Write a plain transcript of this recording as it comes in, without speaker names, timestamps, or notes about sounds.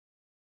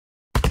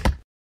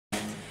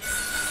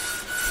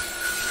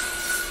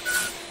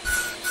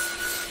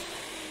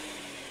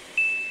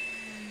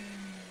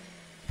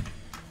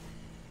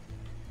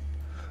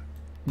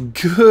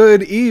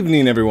Good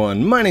evening,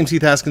 everyone. My name's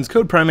Heath Haskins,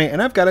 Code Primate,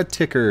 and I've got a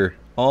ticker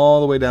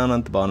all the way down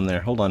at the bottom there.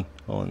 Hold on.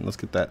 Let's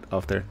get that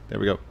off there. There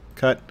we go.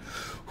 Cut.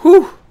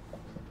 Whew.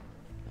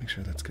 Make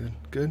sure that's good.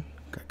 Good.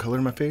 Got color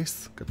in my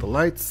face. Got the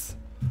lights.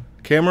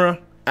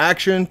 Camera.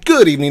 Action.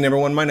 Good evening,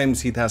 everyone. My name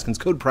is Heath Haskins,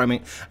 Code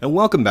Primate, and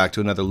welcome back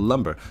to another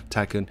Lumber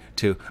Tycoon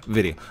 2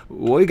 video.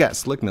 We got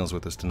Slick Mills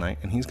with us tonight,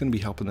 and he's going to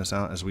be helping us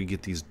out as we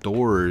get these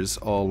doors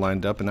all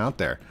lined up and out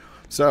there.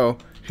 So,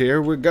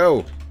 here we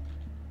go.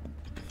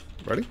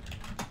 Ready?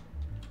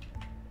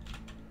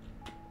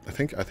 I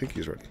think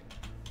he's ready.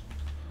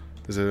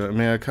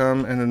 May I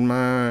come and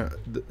admire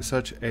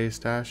such a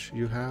stash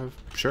you have?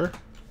 Sure.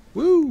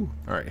 Woo!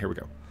 Alright, here we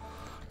go.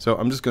 So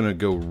I'm just going to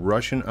go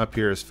rushing up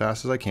here as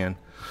fast as I can.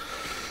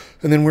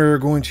 And then we're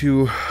going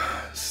to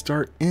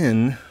start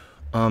in,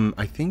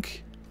 I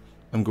think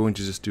I'm going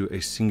to just do a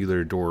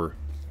singular door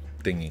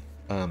thingy.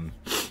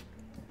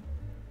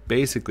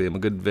 Basically, I'm a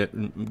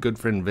good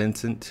friend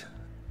Vincent,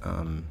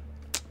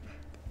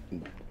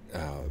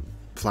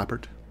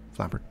 Flappert,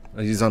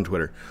 he's on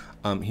Twitter.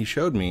 He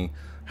showed me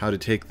how to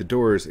take the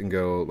doors and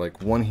go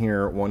like one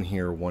here, one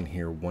here, one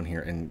here, one here.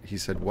 And he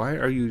said, why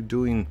are you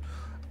doing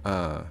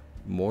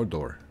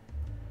MoreDoor?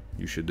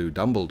 You should do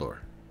DoubleDoor.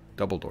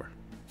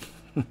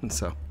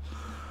 So,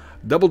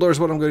 DoubleDoor is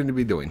what I'm going to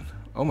be doing.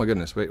 Oh my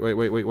goodness! Wait!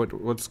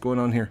 What's going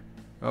on here?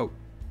 Oh,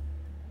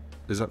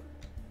 is that?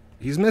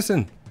 He's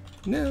missing.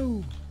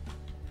 No.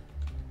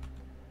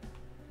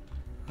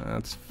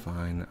 That's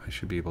fine. I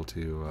should be able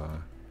to.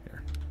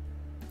 Here.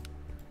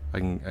 I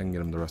can get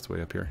him the rest of the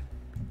way up here.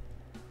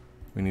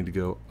 We need to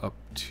go up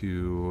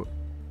to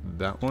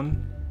that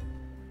one.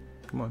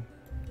 Come on.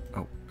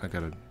 Oh, I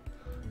gotta.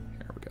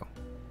 Here we go.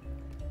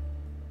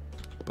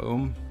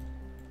 Boom.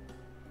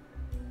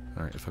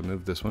 Alright, if I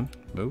move this one,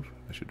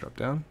 I should drop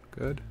down.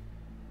 Good.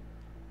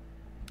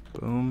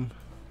 Boom.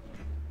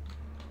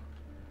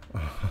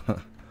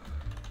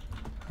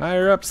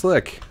 Higher up,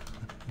 Slick.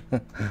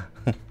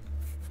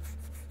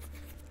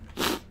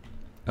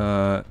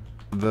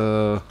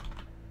 The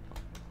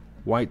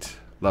white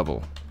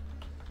level.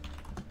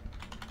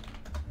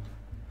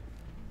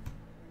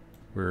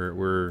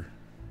 We're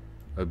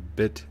a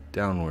bit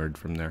downward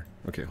from there.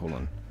 Okay, hold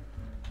on.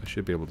 I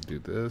should be able to do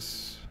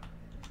this.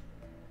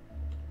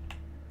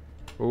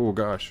 Oh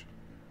gosh.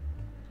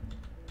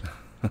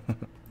 Okay.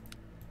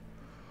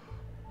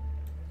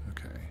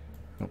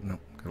 Oh no,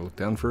 gotta look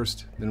down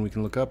first, then we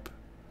can look up.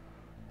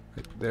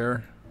 Right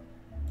there.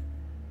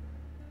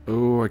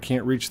 Oh, I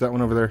can't reach that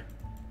one over there.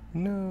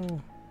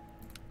 No.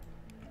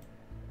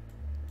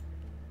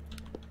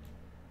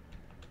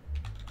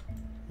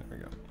 There we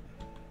go.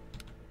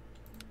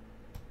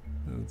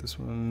 Move this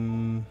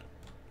one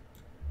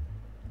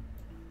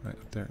right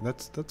up there.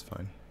 That's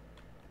fine.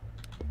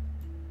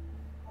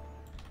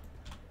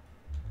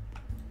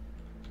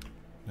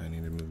 I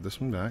need to move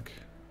this one back.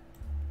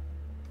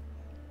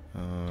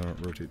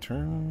 Rotate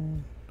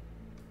turn.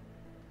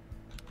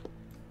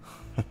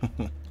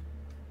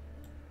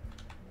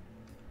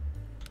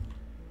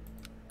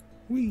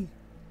 Whee!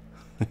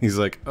 He's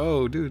like,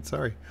 oh, dude,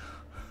 sorry.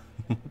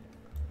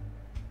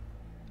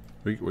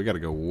 we got to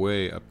go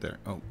way up there.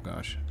 Oh,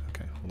 gosh.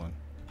 Okay, hold on.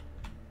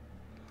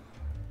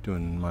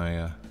 Doing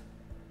my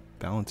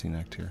balancing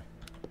act here.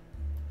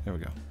 There we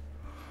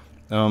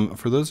go.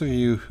 For those of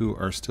you who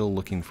are still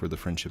looking for the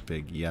friendship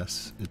bag,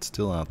 yes, it's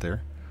still out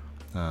there.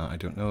 I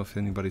don't know if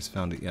anybody's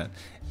found it yet.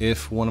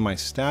 If one of my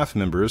staff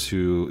members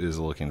who is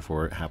looking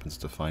for it happens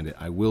to find it,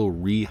 I will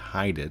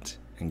re-hide it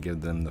and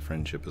give them the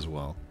friendship as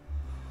well.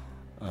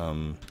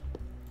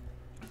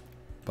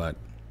 But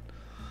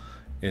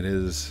it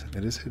is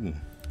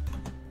hidden.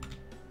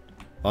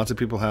 Lots of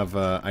people have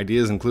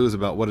ideas and clues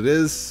about what it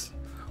is,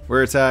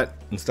 where it's at,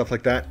 and stuff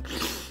like that.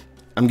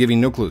 I'm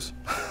giving no clues.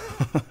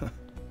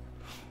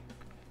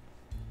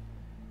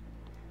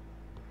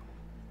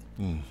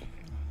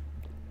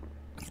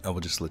 I will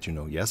just let you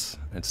know, yes,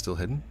 it's still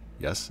hidden.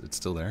 Yes, it's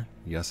still there.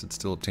 Yes, it's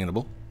still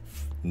obtainable.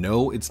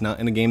 No, it's not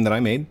in a game that I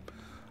made.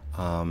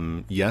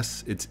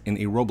 Yes, it's in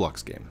a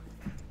Roblox game.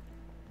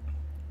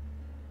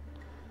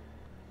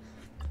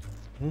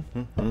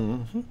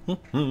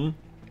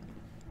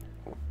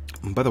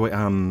 By the way,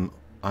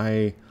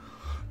 I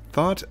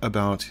thought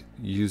about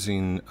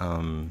using,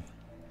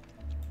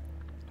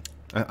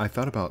 I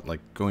thought about like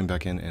going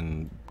back in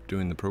and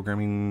doing the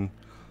programming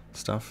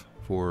stuff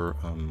for,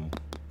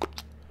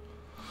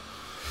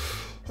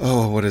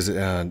 oh, what is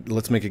it?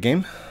 Let's make a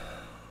game.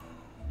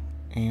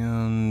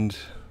 And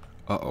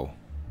uh-oh.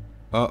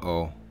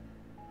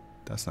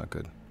 That's not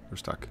good. We're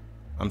stuck.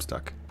 I'm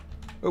stuck.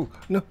 Oh,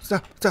 no,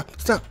 stop.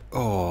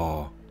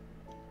 Oh.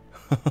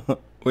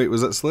 Wait,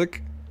 was that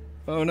Slick?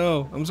 Oh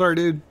no, I'm sorry,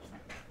 dude.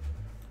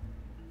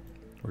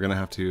 We're gonna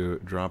have to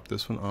drop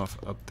this one off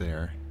up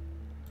there.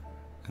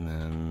 And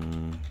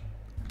then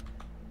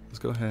let's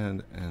go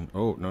ahead and,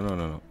 oh, no,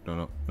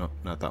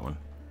 not that one.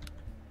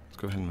 Let's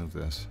go ahead and move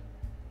this.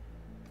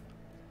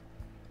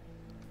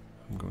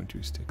 I'm going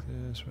to stick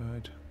this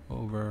right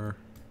over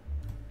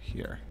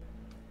here.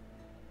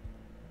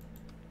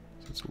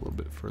 So it's a little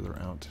bit further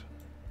out.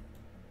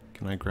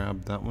 Can I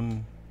grab that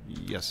one?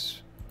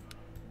 Yes.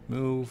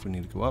 Move. We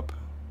need to go up.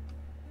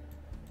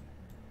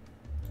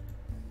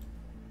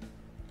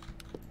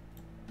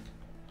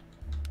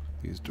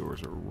 These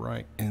doors are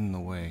right in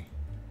the way.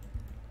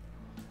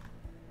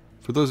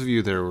 For those of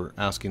you that were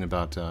asking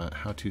about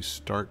how to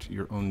start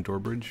your own door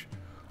bridge,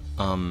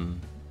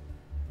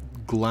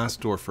 glass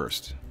door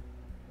first.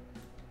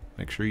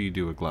 Make sure you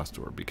do a glass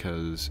door,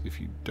 because if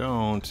you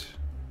don't,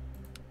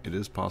 it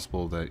is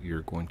possible that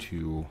you're going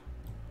to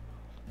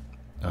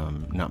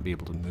not be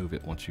able to move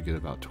it once you get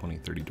about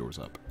 20-30 doors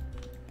up.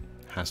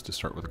 Has to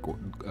start with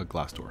a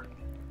glass door.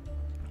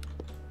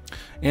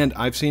 And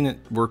I've seen it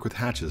work with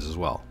hatches as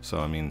well. So,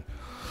 I mean,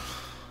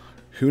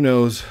 who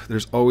knows?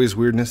 There's always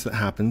weirdness that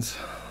happens.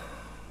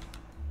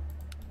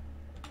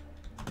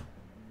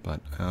 But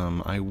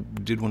I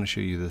did want to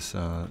show you this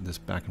this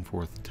back and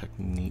forth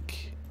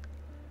technique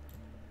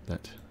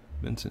that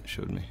Vincent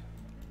showed me.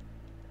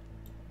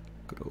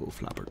 Good old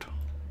Flappert.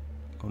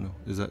 Oh no,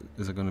 is that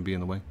going to be in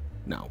the way?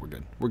 No, we're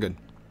good. We're good.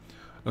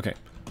 Okay,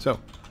 so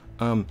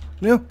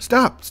no,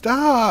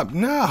 stop,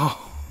 no!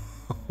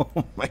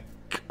 Oh my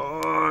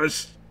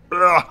gosh!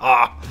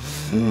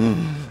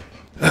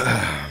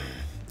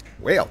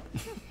 Well,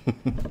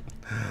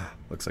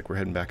 looks like we're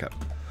heading back up.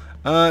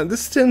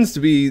 This tends to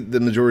be the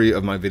majority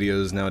of my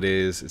videos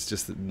nowadays. It's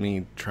just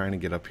me trying to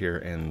get up here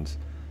and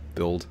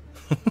build.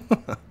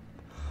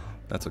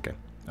 That's okay.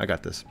 I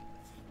got this.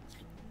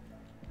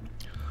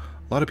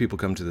 A lot of people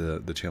come to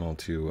the channel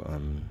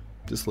to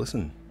just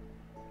listen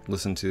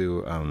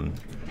to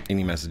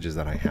any messages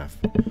that I have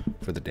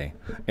for the day.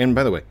 And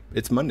by the way,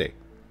 it's Monday.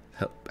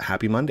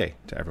 Happy Monday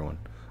to everyone.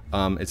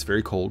 It's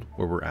very cold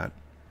where we're at.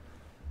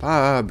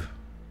 Bob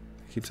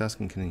keeps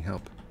asking, can he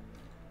help?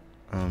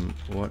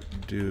 What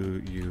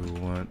do you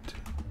want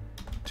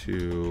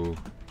to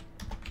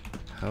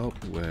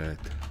help with?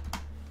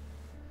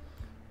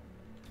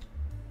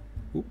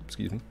 Ooh,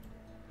 excuse me.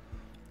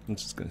 I'm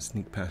just gonna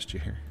sneak past you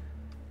here.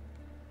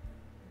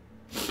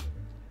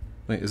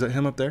 Wait, is that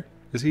him up there?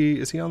 Is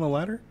he on the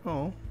ladder?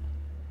 Oh.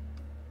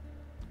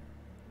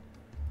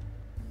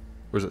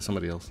 Or is it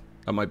somebody else?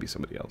 That might be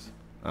somebody else.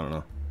 I don't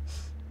know.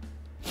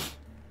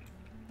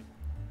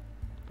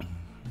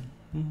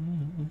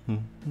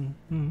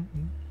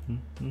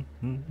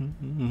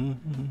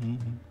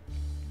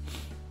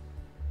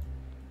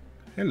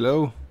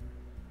 Hello.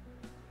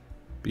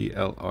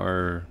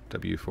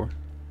 BLRW4.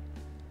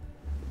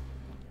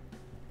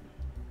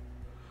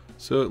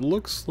 So it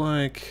looks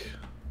like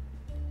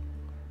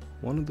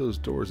one of those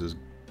doors is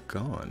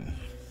gone.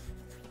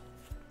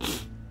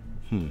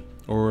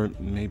 Or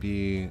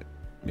maybe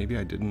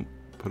I didn't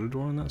put a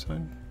door on that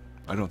side?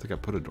 I don't think I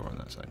put a door on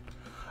that side.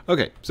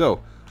 Okay,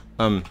 so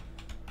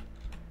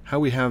how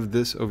we have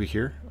this over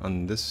here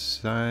on this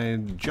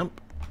side,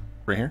 jump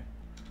right here.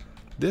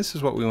 This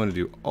is what we want to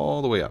do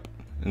all the way up.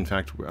 In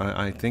fact,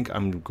 I think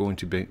I'm going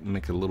to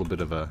make a little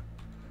bit of a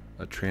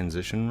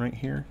transition right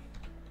here.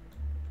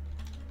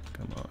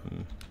 Come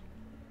on.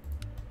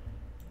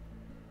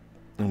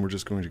 And we're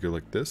just going to go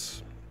like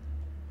this.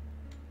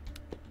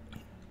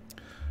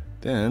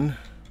 Then,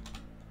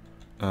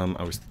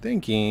 I was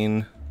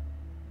thinking,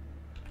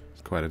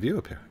 it's quite a view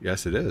up here.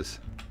 Yes, it is.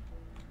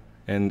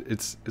 And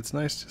it's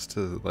nice just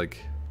to, like,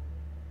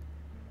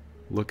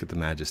 look at the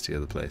majesty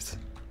of the place.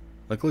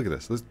 Like, look at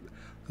this. This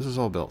is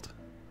all built.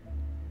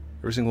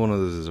 Every single one of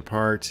those is a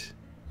part,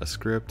 a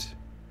script.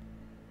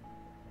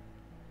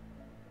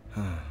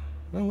 Oh,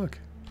 look.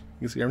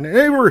 You can see our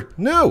neighbor!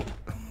 No!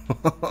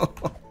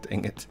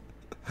 Dang it.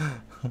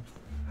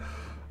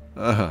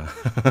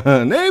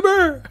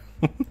 Neighbor!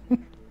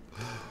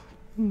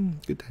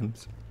 Good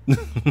times.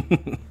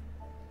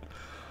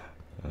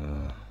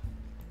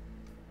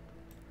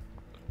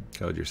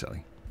 Code, you're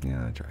silly.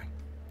 Yeah, I try.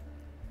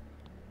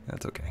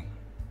 That's okay.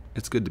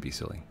 It's good to be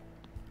silly.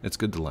 It's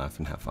good to laugh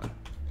and have fun.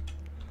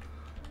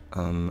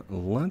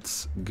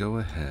 Let's go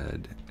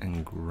ahead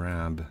and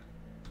grab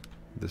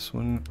this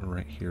one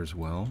right here as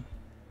well.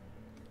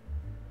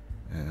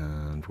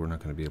 And we're not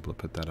going to be able to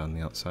put that on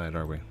the outside,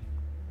 are we?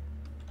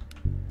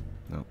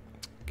 Nope.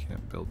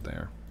 Can't build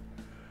there.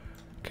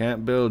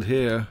 Can't build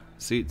here.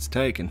 Seat's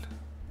taken.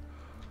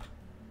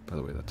 By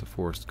the way, that's a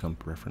Forrest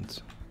Gump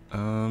reference.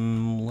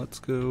 Let's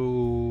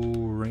go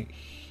right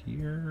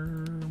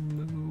here.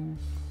 Move.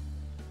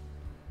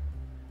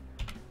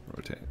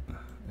 Rotate.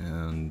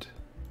 And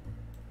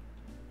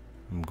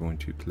I'm going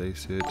to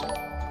place it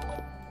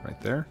right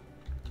there.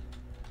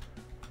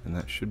 And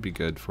that should be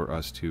good for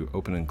us to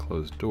open and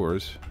close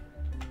doors.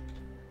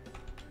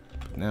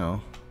 But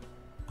now,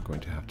 I'm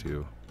going to have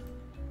to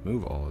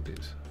move all of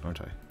these,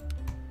 aren't I?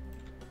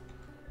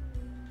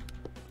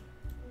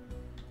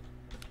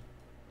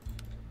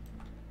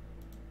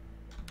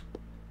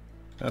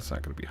 That's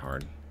not going to be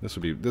hard. This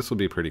will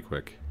be pretty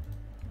quick.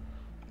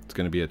 It's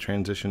going to be a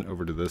transition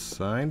over to this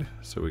side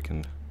so we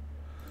can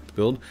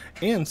build.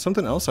 And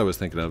something else I was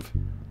thinking of,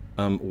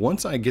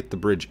 once I get the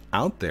bridge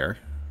out there,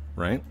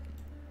 right?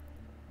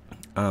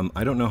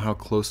 I don't know how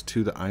close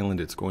to the island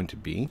it's going to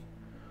be,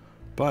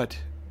 but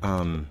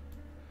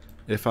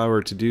if I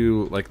were to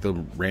do like the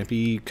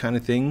rampy kind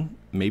of thing,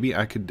 maybe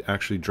I could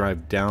actually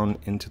drive down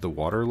into the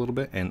water a little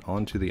bit and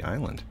onto the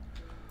island.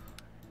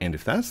 And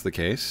if that's the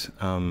case,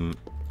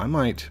 I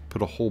might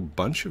put a whole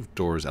bunch of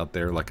doors out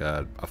there, like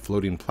a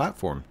floating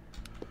platform.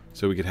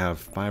 So we could have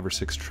 5 or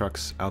 6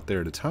 trucks out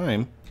there at a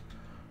time,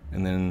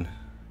 and then,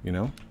 you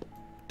know,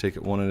 take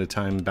it one at a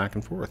time back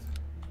and forth.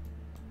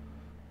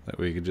 That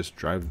way you could just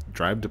drive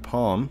to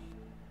Palm,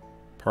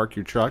 park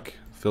your truck,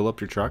 fill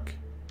up your truck,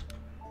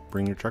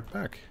 bring your truck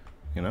back,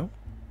 you know?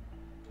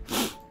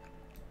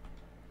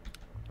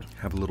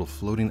 Have a little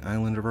floating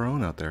island of our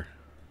own out there.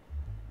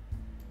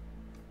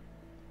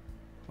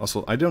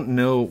 Also, I don't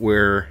know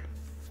where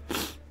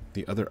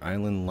the other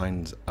island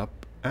lines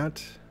up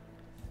at,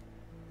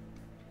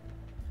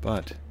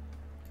 but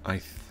I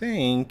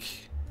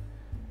think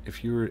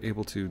if you were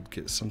able to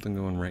get something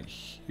going right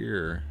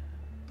here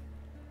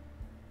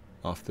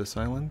off this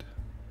island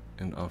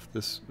and off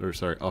this, or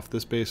sorry, off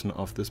this base and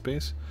off this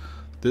base,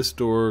 this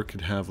door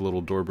could have a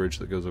little door bridge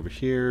that goes over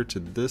here to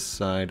this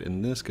side,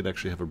 and this could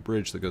actually have a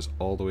bridge that goes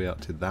all the way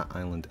out to that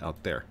island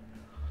out there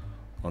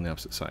on the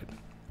opposite side.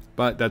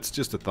 But that's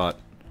just a thought.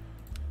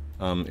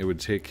 It would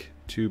take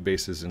 2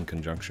 bases in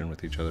conjunction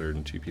with each other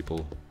and 2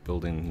 people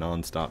building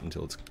non-stop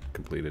until it's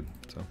completed.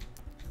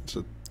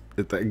 So,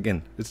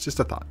 again, it's just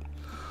a thought.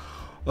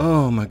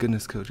 Oh my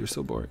goodness, Coach, you're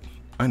so boring.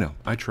 I know,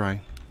 I try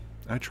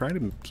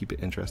to keep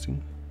it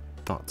interesting.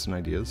 Thoughts and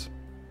ideas.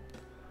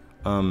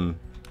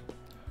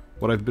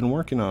 What I've been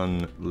working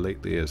on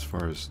lately as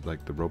far as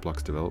like the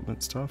Roblox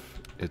development stuff,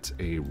 it's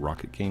a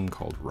rocket game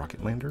called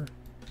Rocket Lander,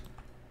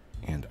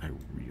 and I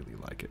really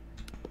like it.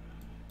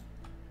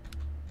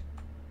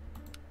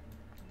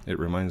 It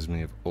reminds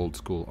me of old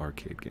school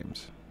arcade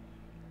games.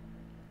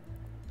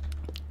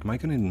 Am I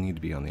going to need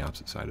to be on the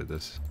opposite side of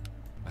this?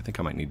 I think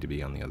I might need to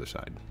be on the other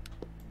side.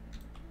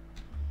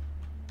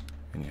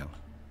 Anyhow,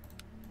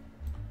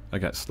 I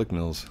got Slick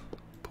Mills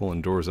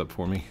pulling doors up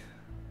for me.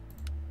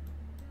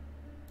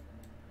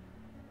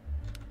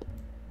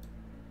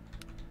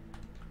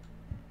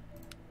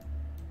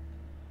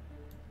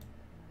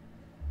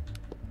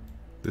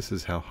 This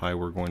is how high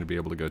we're going to be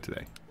able to go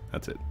today.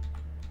 That's it.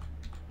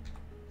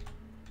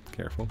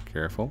 Careful,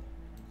 careful.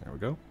 There we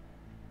go.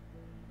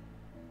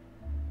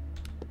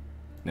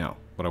 Now,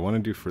 what I want to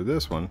do for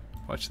this one,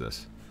 watch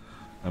this.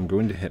 I'm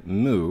going to hit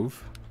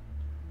move,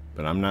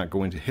 but I'm not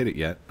going to hit it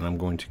yet, and I'm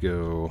going to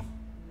go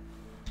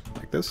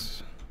like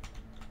this.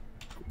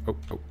 Oh,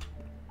 oh.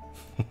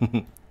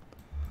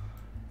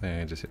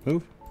 And just hit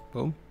move.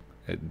 Boom.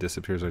 It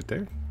disappears right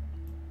there.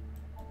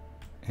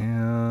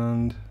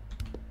 And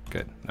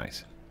good.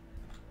 Nice.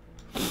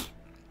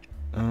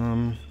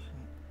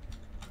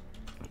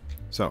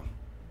 So,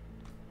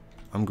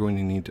 I'm going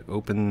to need to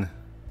open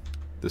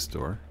this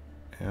door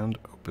and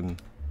open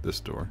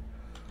this door.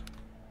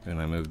 And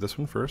I move this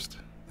one first.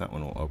 That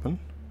one will open.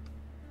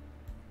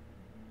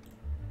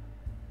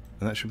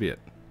 And that should be it.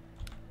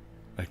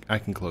 I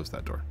can close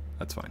that door.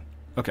 That's fine.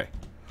 Okay.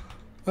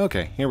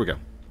 Okay, here we go.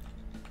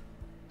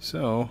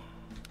 So,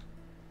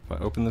 if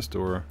I open this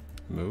door,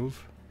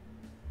 move.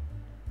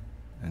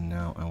 And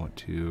now I want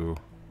to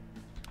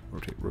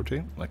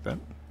rotate like that.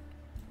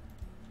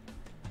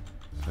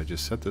 If I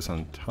just set this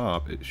on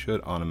top, it should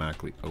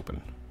automatically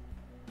open.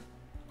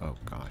 Oh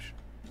gosh.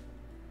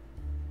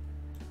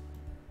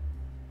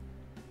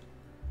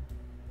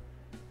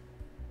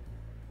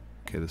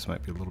 Okay, this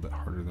might be a little bit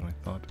harder than I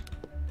thought.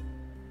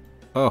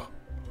 Oh!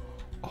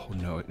 Oh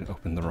no, it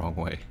opened the wrong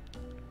way.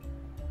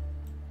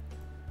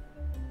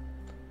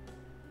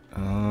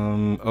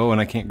 Oh, and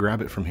I can't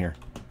grab it from here.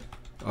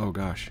 Oh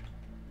gosh.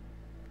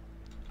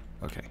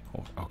 Okay,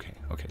 okay,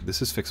 okay.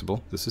 This is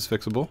fixable. This is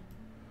fixable.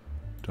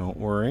 Don't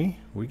worry,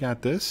 we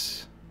got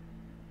this.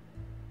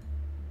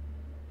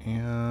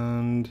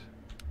 And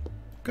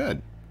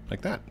good,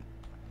 like that.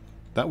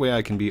 That way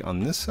I can be on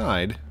this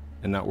side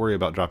and not worry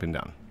about dropping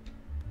down.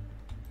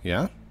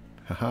 Yeah?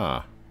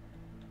 Haha.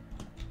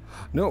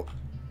 No!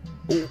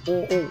 Oh,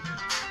 oh, oh.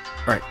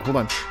 Alright, hold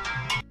on.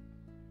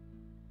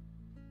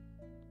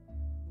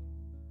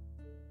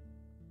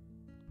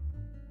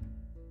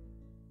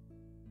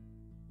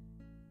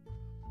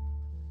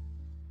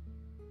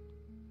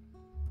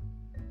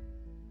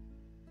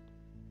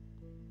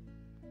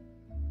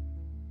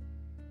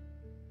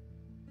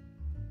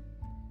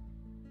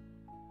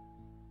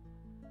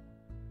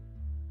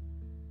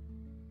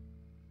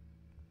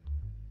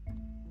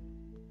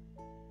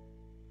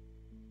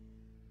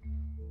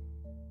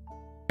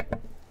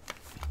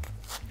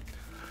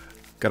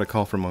 Got a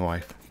call from my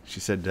wife. She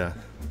said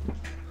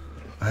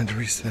I had to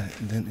reset,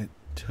 and then it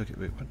took it.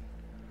 Wait, what?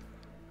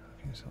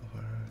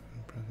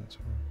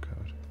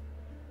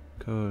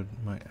 Code.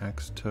 My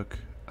axe took.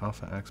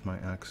 Alpha axe. My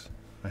axe.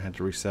 I had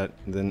to reset,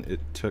 and then it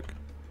took.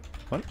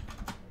 What?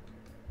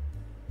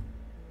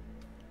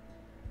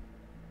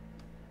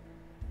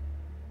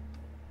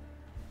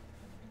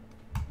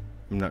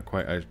 I'm not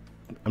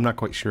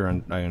quite sure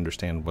I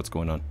understand what's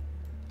going on.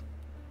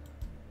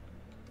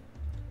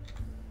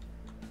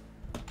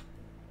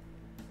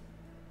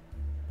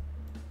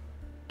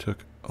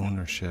 Took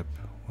ownership.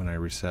 when I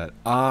reset.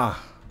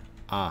 Ah.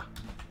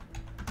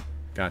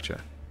 Gotcha.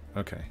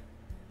 Okay.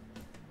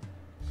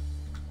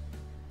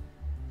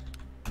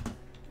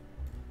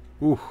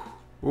 Ooh,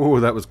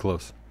 that was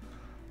close.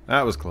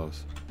 That was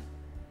close.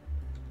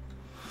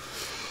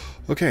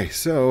 Okay,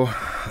 so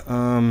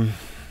I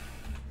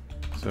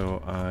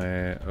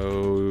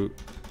owe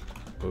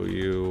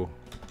you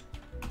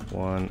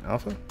 1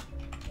 alpha.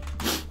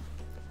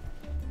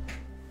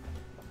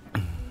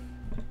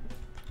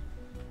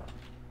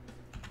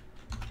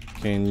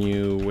 Can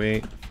you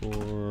wait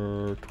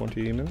for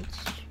 20 minutes?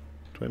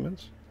 20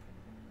 minutes?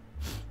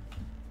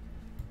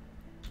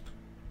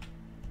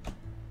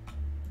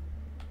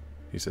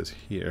 He says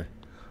here.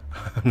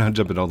 I'm not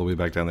jumping all the way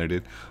back down there,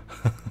 dude.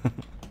 Do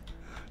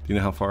you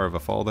know how far of a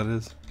fall that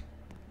is?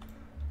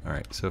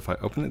 Alright, so if I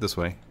open it this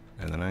way,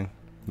 and then I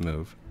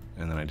move,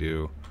 and then I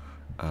do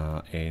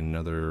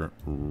another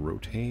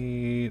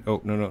rotate.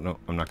 Oh, no.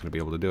 I'm not going to be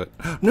able to do it.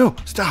 No!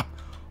 Stop!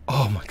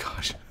 Oh my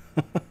gosh.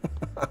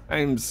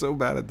 I'm so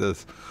bad at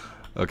this.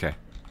 Okay.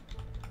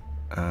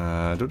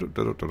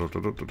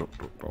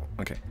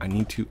 Okay, I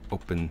need to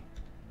open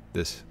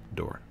this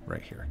door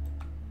right here.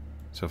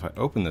 So if I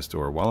open this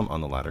door while I'm on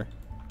the ladder.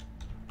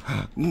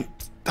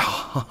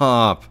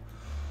 Stop!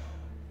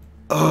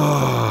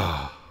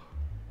 Ugh.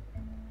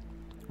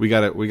 We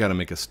gotta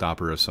make a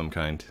stopper of some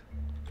kind.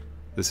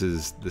 This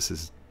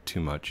is too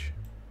much.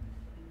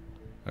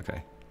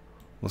 Okay.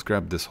 Let's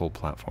grab this whole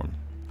platform.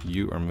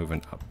 You are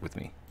moving up with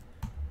me.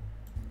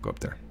 Go up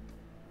there.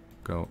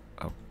 Go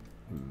up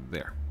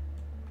there.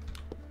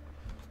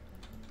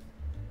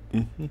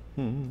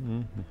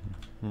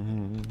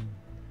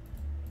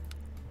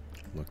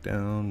 Look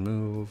down,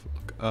 move,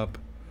 look up,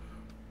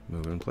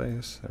 move in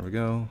place. There we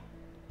go.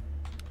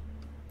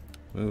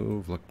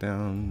 Move, look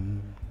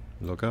down,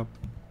 look up.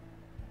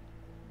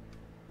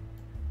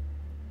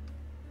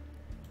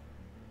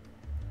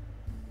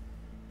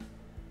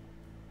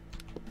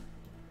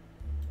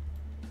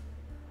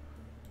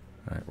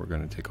 Alright, we're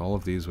going to take all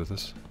of these with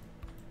us.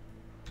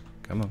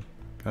 Come on,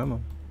 come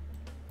on.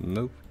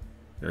 Nope.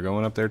 You're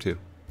going up there too.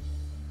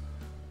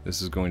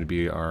 This is going to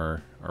be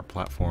our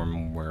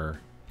platform where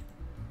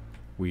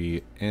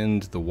we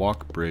end the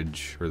walk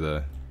bridge, or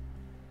the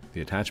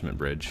attachment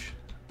bridge,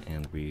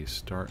 and we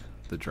start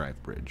the drive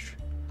bridge,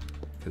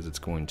 because it's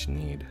going to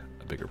need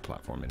a bigger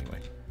platform anyway.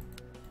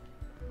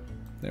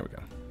 There we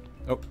go.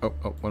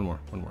 Oh, one more.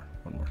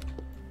 Come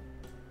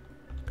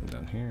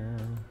down here.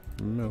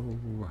 No.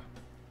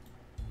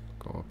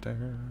 Go up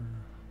there.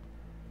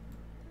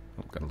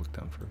 Oh, gotta look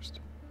down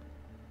first.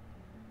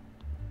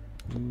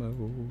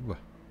 Move.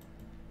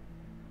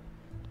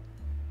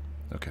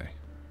 Okay,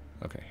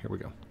 here we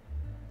go.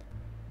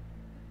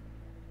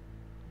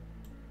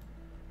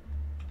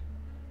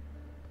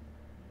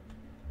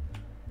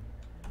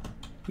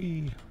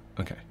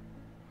 Okay,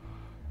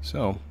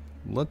 so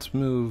let's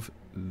move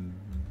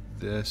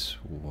this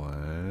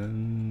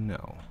one.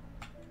 No,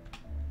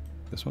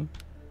 this one.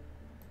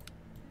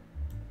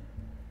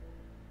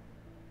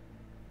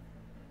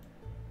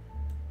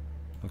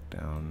 Look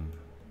down.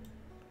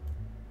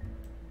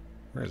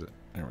 Where is it?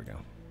 There we go.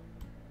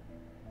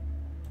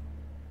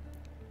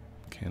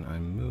 Can I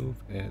move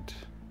it?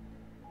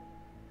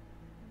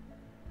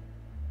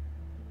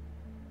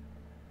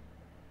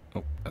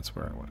 Oh, that's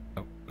where I went.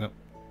 Oh, no.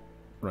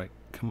 Right,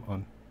 come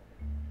on.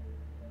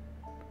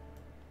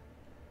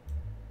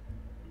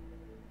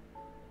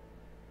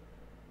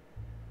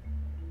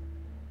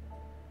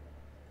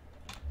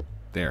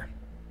 There.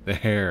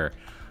 There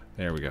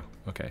we go.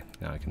 Okay,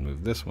 now I can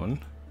move this one.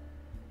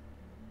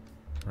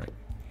 Right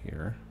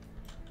here.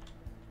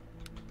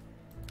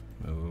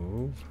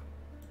 Move.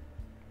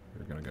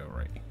 You're gonna go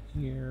right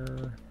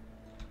here.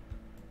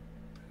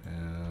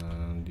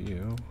 And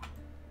you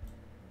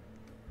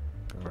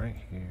go right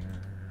here.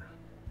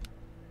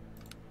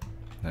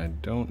 I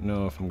don't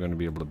know if I'm going to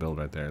be able to build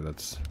right there.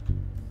 That's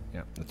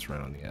right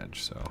on the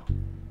edge, so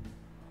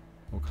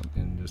we'll come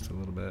in just a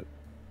little bit.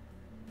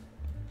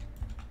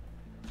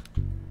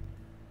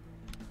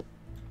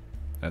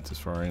 That's as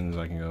far in as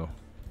I can go.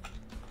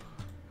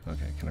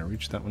 Okay, can I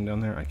reach that one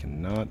down there? I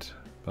cannot,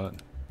 but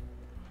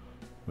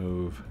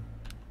move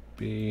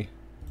B.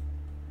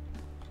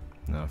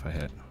 Now if I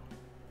hit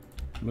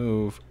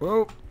move,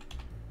 whoa!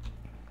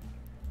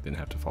 Didn't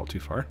have to fall too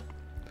far.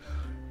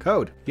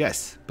 Code,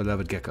 yes,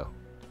 beloved gecko.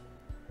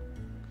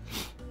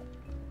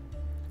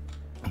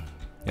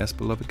 Yes,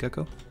 beloved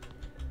gecko?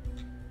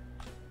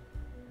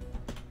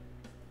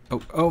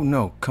 Oh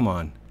no, come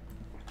on.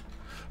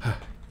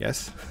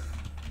 Yes?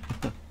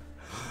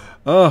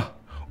 Oh,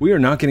 we are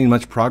not getting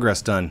much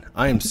progress done.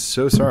 I am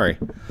so sorry.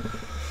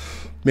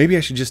 Maybe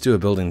I should just do a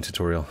building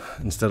tutorial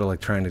instead of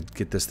like trying to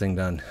get this thing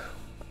done.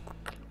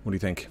 What do you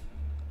think?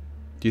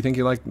 Do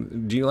you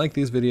like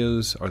these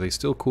videos? Are they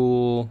still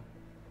cool?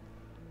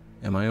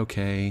 Am I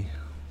okay?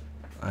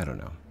 I don't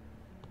know.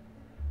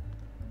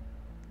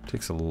 It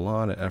takes a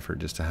lot of effort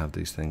just to have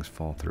these things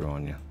fall through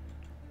on you.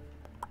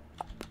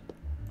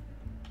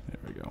 There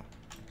we go.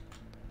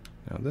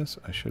 Now this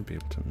I should be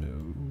able to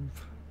move.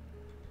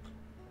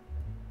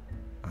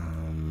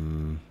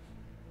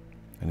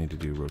 to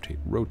do rotate,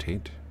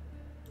 rotate.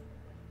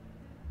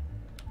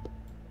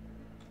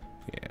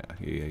 Yeah.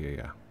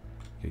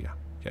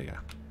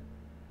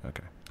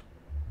 Okay.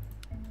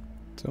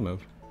 So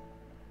move.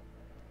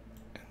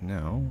 And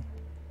now,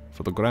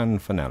 for the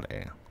grand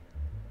finale.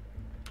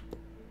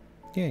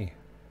 Yay.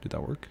 Did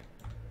that work?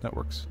 That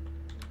works.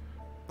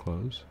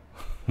 Close.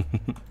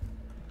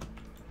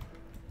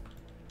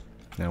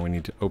 Now we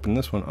need to open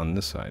this one on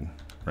this side,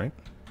 right?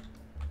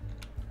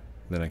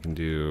 Then I can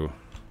do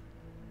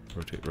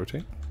rotate,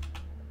 rotate.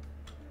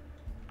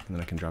 And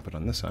then I can drop it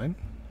on this side.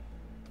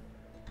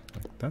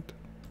 Like that.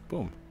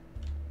 Boom.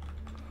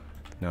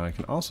 Now I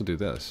can also do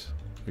this.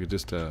 I could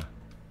just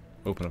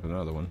open up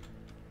another one.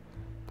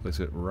 Place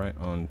it right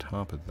on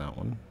top of that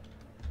one.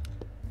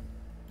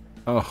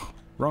 Oh,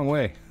 wrong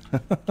way.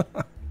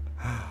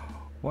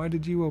 Why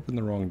did you open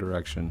the wrong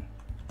direction?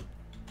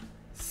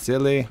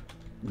 Silly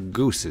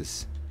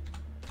gooses.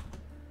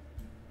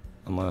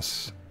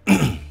 Unless...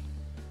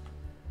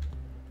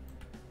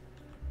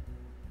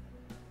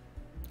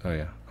 Oh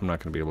yeah, I'm not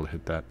going to be able to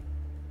hit that.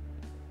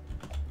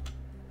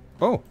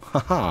 Oh,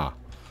 haha.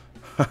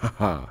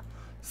 Haha.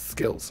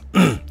 Skills.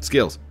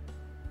 Skills.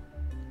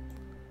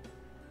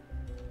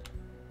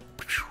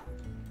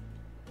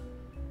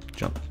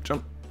 Jump,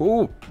 jump.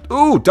 Ooh,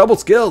 ooh, double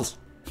skills.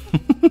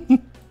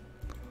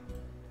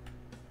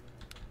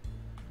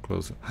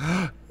 Close it.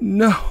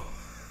 No.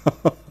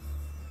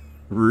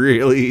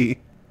 Really?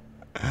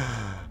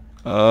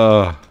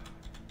 Can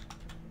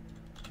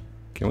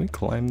we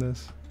climb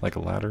this like a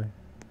ladder?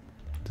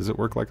 Does it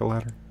work like a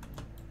ladder?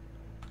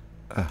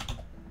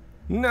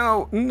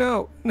 No,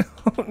 no, no,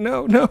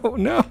 no, no,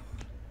 no.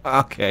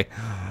 Okay.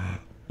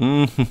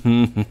 I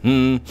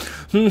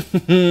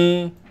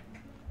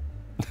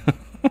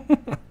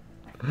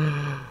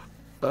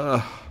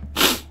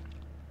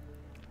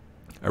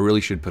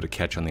really should put a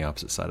catch on the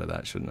opposite side of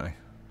that, shouldn't I?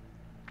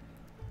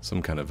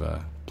 Some kind of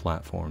a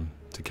platform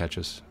to catch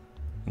us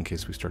in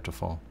case we start to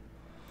fall.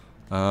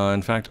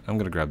 In fact, I'm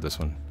going to grab this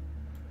one.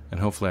 And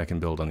hopefully I can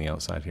build on the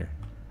outside here.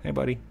 Hey,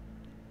 buddy.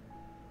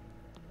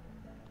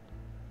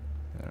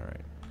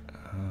 Alright.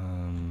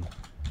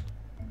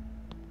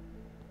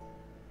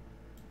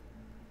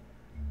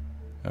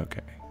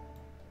 Okay.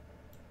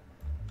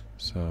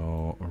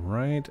 So,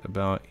 right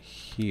about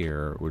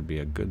here would be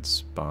a good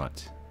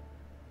spot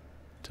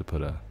to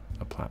put a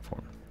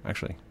platform.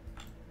 Actually,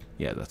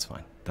 yeah, that's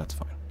fine. That's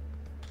fine.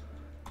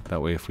 That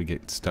way if we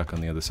get stuck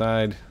on the other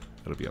side,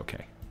 it'll be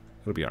okay.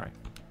 It'll be alright.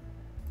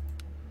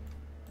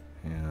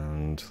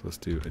 And let's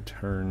do a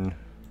turn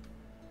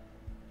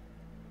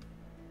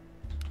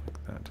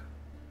like that.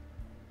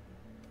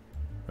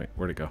 Wait,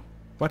 where'd it go?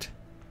 What?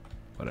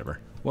 Whatever.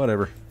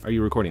 Whatever. Are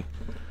you recording?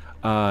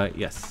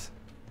 Yes.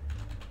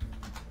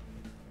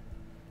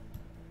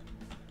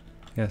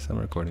 Yes, I'm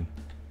recording.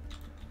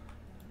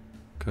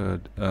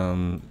 Good.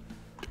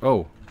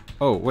 Oh,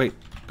 wait.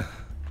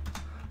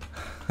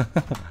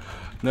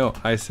 No,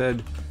 I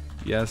said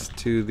yes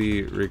to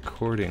the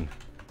recording.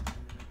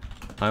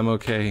 I'm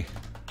okay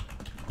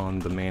on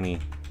the Manny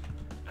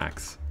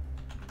axe.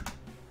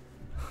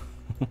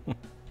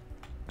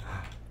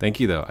 Thank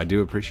you, though. I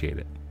do appreciate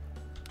it.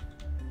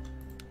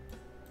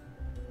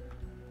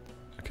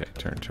 Okay,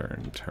 turn,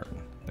 turn, turn.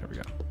 There we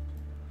go.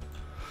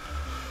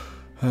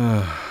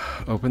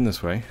 Open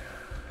this way.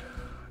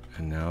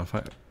 And now if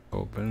I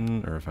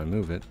open, or if I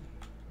move it,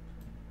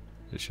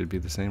 it should be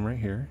the same right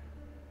here.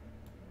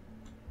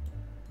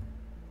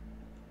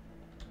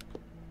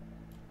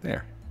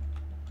 There.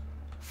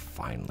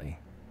 Finally.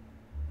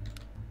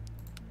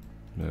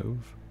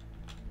 Move.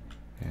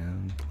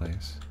 And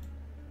place.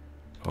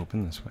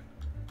 Open this way.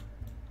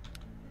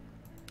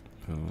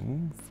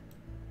 Move.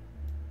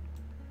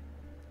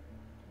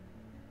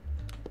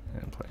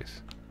 And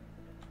place.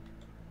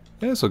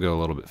 Yeah, this will go a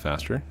little bit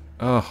faster.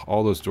 Oh,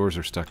 all those doors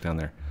are stuck down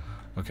there.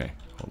 Okay,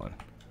 hold on.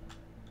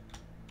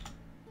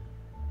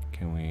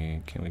 Can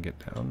we get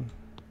down?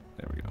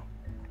 There we go.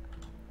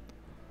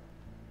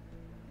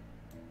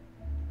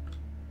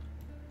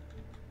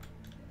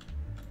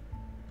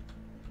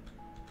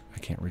 I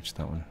can't reach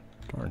that one.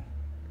 Darn.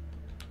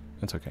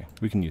 That's okay.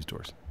 We can use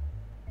doors.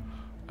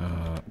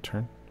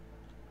 Turn.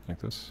 Like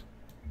this.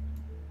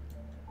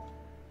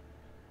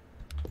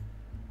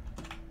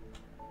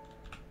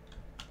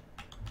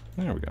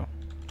 There we go.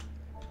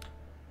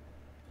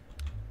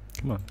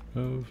 Come on,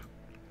 move.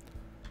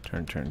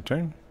 Turn, turn,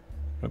 turn.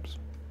 Oops.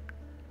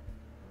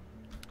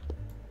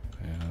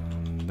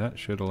 And that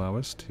should allow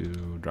us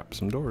to drop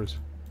some doors.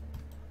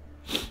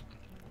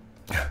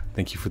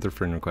 Thank you for the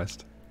friend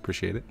request.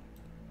 Appreciate it.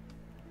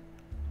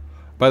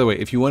 By the way,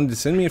 if you wanted to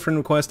send me a friend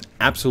request,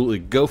 absolutely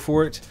go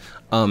for it.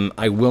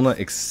 I will not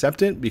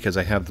accept it because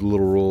I have the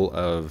little rule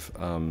of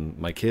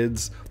my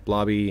kids,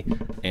 Blobby,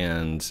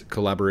 and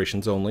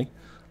collaborations only.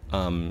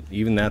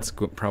 Even that's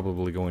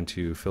probably going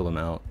to fill them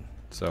out.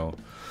 So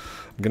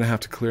I'm going to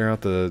have to clear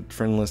out the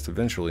friend list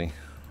eventually.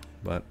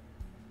 But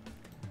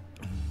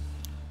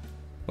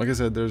like I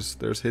said,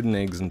 there's hidden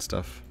eggs and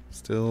stuff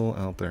still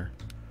out there.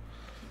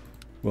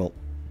 Well,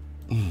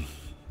 and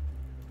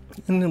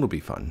it'll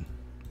be fun.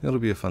 It'll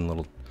be a fun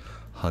little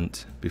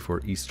hunt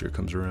before Easter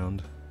comes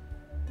around.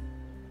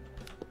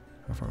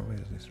 How far away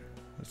is Easter?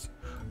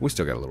 We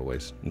still got a little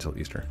ways until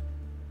Easter.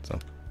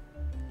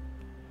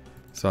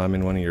 So I'm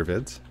in one of your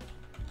vids?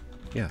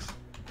 Yes.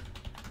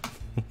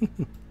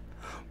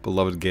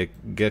 Beloved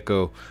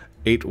Gecko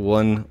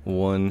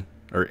 811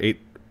 or 8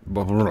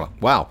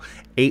 wow,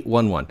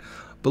 811.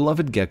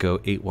 Beloved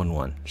Gecko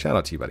 811. Shout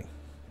out to you, buddy.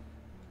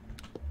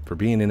 For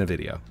being in a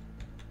video.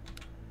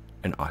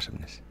 And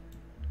awesomeness.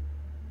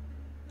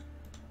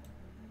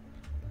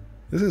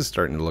 This is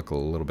starting to look a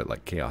little bit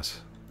like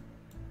chaos.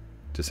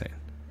 Just saying.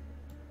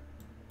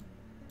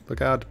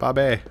 Look out,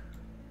 Bobby.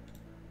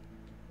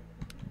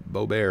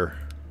 Bo Bear.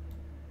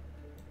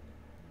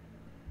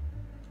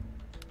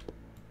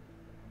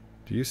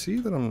 Do you see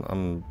that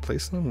I'm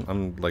placing them?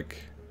 I'm like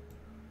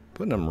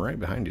putting them right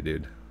behind you,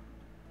 dude.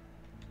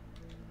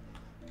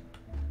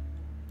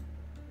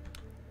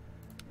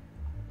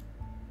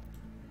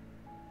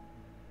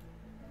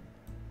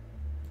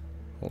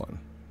 Hold on.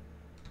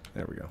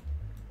 There we go.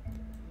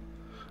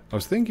 I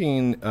was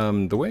thinking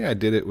the way I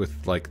did it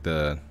with like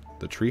the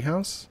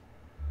treehouse,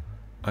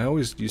 I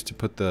always used to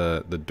put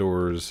the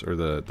doors or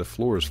the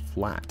floors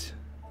flat.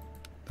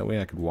 That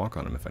way I could walk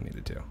on them if I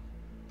needed to,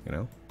 you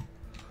know?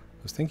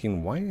 I was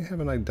thinking, why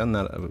haven't I done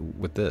that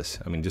with this?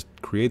 I mean, just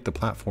create the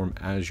platform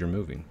as you're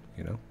moving,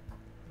 you know?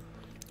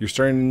 You're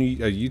starting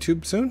a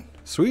YouTube soon?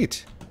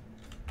 Sweet.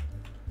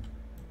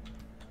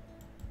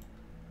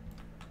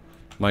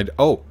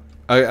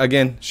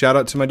 Again, shout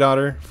out to my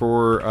daughter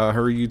for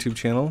her YouTube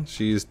channel.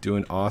 She's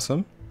doing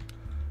awesome.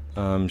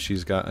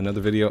 She's got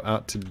another video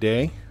out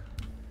today.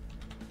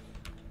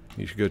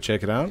 You should go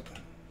check it out.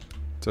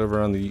 It's over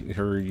on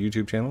her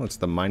YouTube channel. It's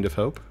the Mind of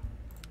Hope.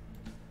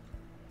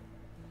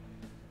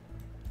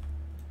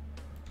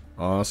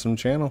 Awesome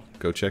channel.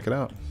 Go check it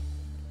out.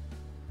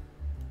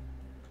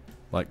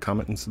 Like,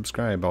 comment, and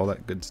subscribe. All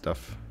that good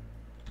stuff.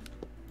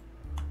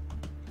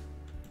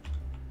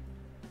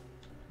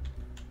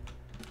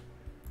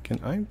 Can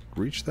I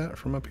reach that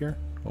from up here?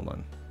 Hold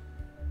on.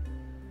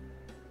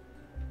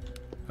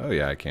 Oh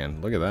yeah, I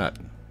can. Look at that.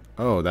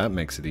 Oh, that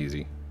makes it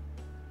easy.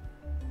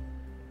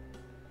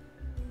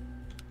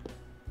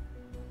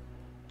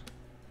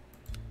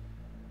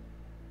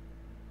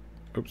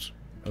 Oops,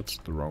 that's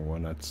the wrong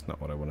one. That's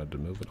not what I wanted to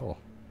move at all.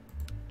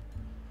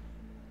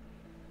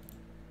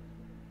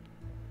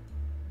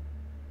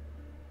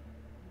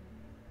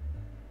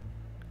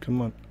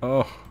 Come on.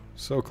 Oh,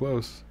 so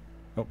close.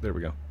 Oh, there we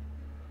go.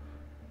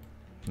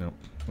 No,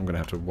 I'm gonna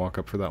have to walk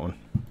up for that one.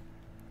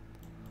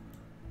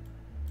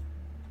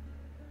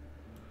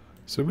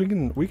 So we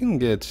can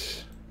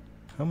get,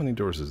 how many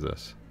doors is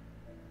this?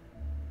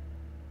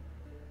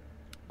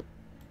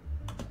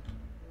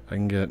 I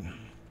can get,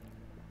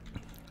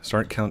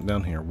 start count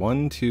down here.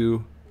 1,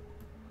 2,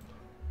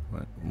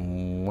 what?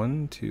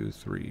 1, 2,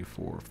 3,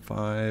 4,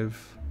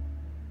 5.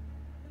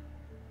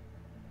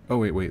 Oh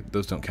wait,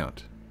 those don't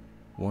count.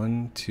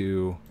 1,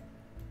 2,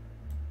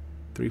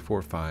 3,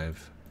 4,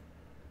 5.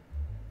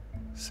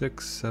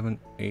 6, 7,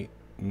 8,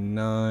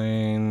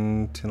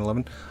 9, 10,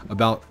 11.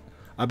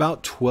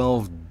 About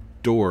 12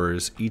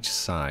 doors each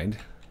side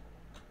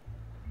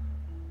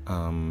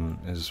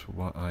is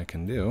what I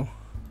can do.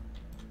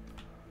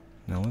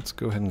 Now let's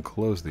go ahead and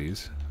close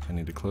these. I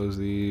need to close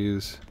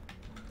these,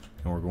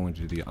 and we're going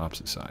to do the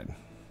opposite side.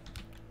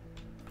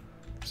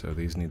 So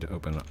these need to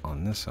open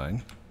on this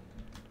side,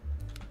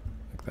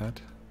 like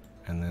that.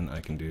 And then I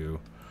can do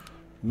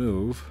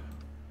move,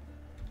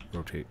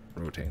 rotate,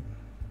 rotate.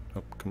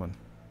 Oh, come on.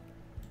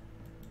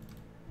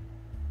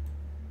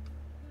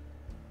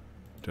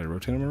 Did I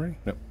rotate them already?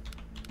 Nope.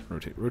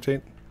 Rotate,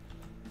 rotate.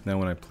 Now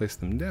when I place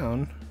them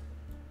down...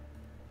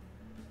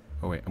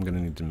 Oh wait, I'm going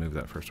to need to move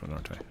that first one,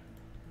 aren't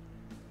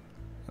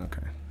I?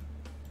 Okay.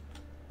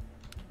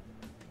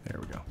 There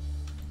we go.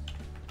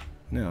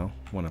 Now,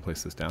 when I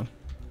place this down,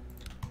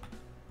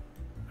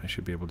 I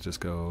should be able to just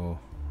go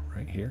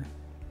right here.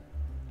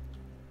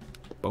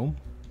 Boom.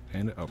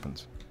 And it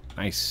opens.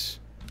 Nice.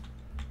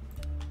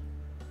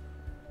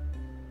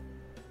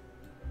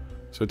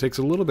 So it takes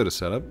a little bit of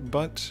setup,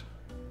 but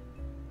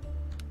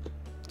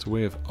it's a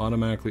way of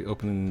automatically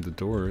opening the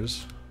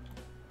doors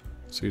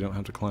so you don't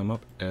have to climb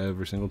up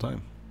every single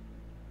time.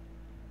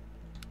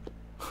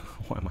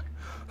 Why am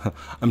I?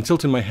 I'm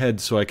tilting my head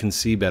so I can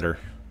see better.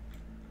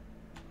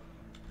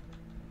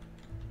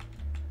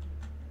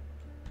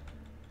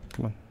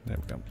 Come on, there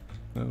we go.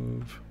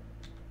 Move.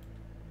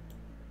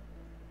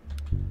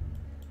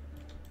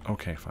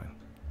 Okay, fine.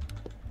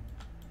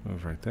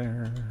 Move right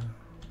there.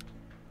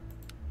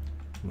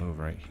 Move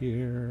right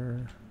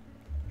here.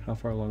 How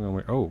far along are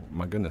we? Oh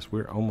my goodness,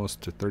 we're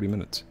almost to 30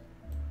 minutes.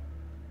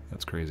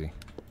 That's crazy.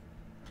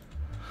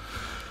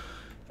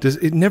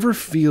 It never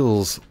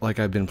feels like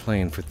I've been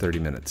playing for 30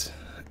 minutes.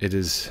 It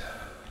is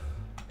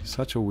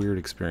such a weird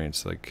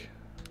experience. Like,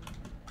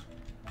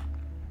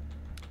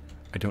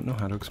 I don't know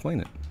how to explain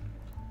it.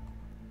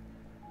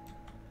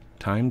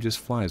 Time just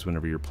flies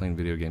whenever you're playing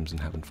video games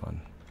and having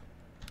fun.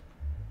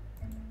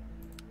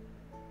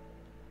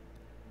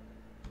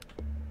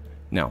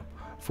 Now,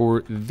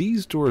 For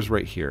these doors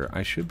right here,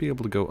 I should be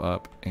able to go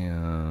up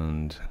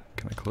and...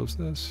 Can I close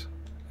this?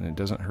 And it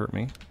doesn't hurt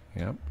me.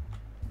 Yep.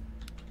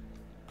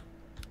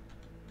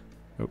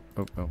 Oh,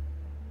 oh, oh.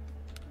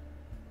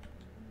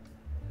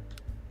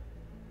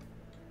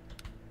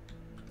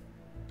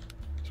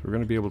 So we're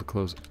going to be able to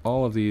close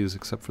all of these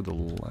except for the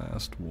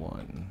last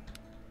one.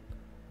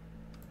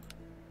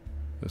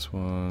 This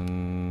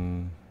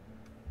one...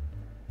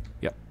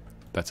 Yep,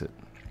 that's it.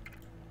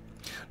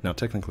 Now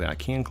technically I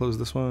can close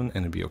this one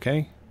and it'd be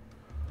okay.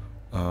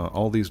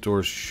 All these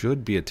doors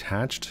should be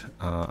attached.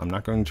 I'm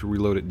not going to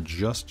reload it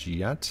just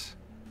yet.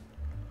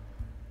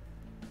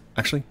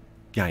 Actually,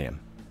 yeah I am.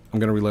 I'm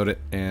going to reload it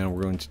and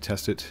we're going to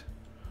test it.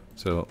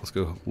 So let's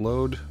go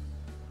load.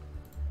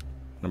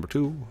 Number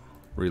 2,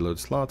 reload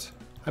slots.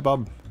 Hi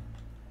Bob.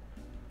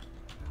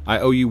 I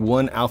owe you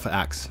 1 alpha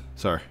axe.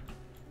 Sorry.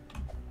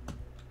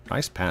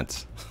 Nice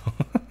pants.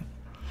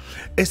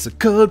 It's a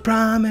code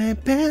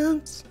primate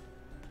pants.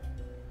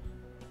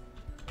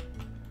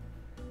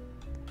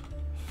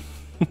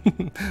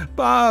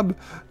 Bob,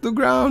 the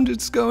ground,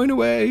 it's going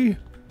away.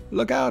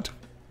 Look out.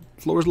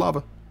 Floor's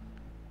lava.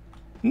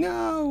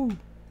 No.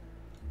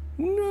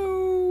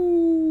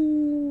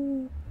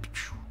 No.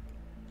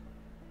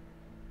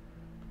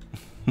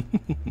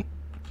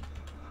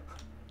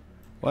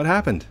 What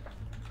happened?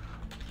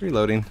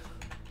 Reloading.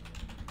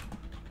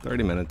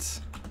 30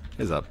 minutes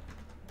is up.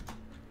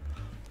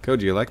 Code,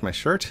 do you like my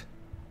shirt?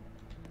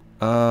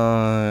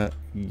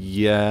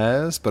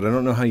 Yes, but I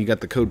don't know how you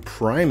got the Code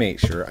Primate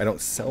shirt. I don't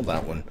sell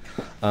that one.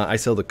 I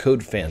sell the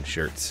Code Fan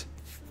shirts.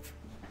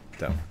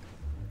 So,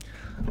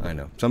 I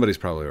know. Somebody's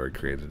probably already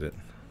created it.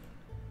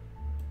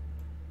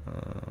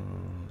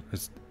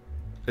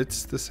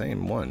 It's the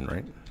same one,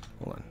 right?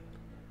 Hold on.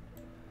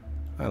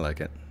 I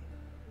like it.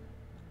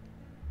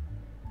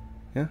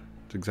 Yeah,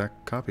 it's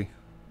exact copy.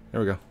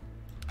 There we go.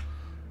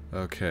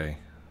 Okay,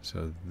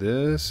 so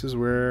this is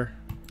where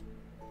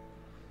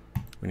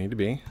we need to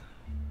be.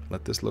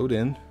 Let this load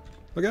in.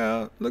 Look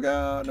out! Look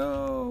out!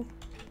 No!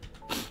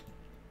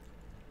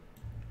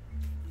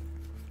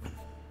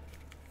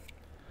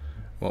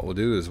 What we'll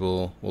do is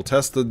we'll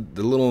test the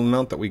little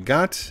amount that we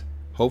got.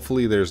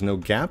 Hopefully there's no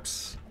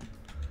gaps.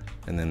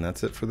 And then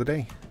that's it for the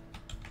day.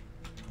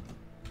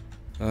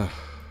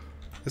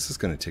 This is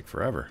going to take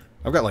forever.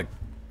 I've got like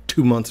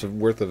 2 months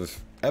worth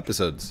of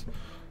episodes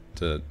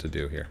to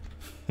do here.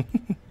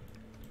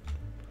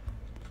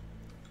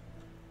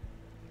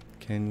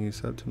 Can you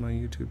sub to my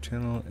YouTube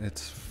channel?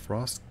 It's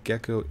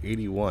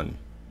FrostGecko81.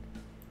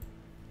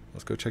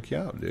 Let's go check you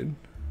out, dude.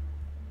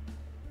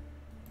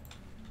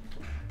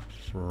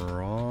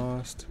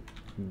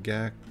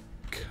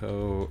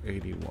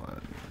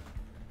 FrostGecko81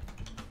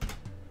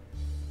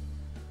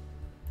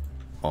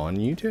 on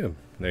YouTube.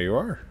 There you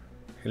are.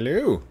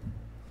 Hello.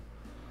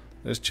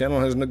 This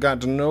channel has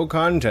got no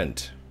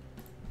content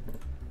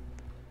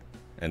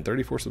and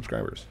 34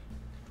 subscribers.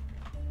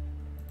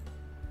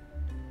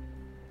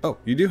 Oh,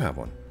 you do have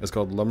one. It's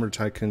called Lumber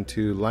Tycoon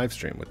 2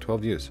 Livestream with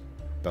 12 views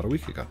about a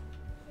week ago.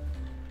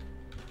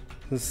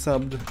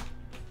 Subbed.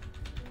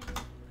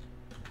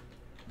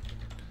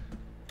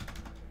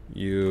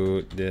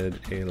 You did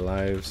a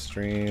live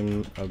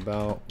stream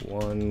about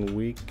 1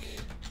 week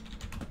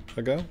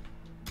ago.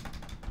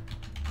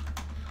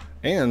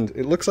 And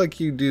it looks like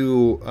you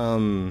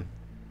do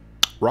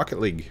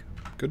Rocket League.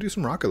 Go do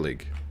some Rocket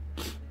League.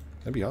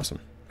 That'd be awesome.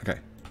 Okay.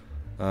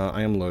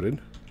 I am loaded.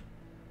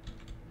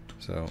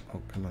 So,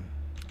 oh, come on.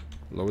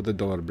 Lower the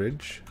door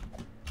bridge.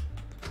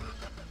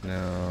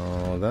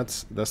 No,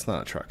 that's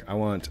not a truck. I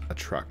want a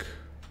truck.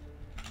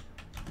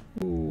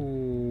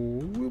 Ooh,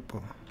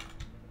 whoop.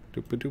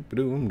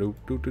 Doop-a-doop-a-doom,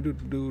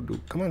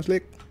 doop-doop-a-doop-doop-doop. Come on,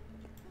 Slick.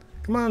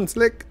 Come on,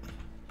 Slick.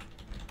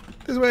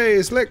 This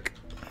way, Slick.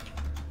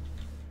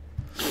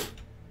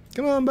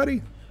 Come on,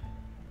 buddy.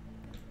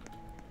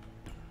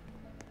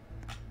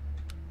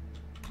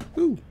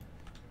 Ooh.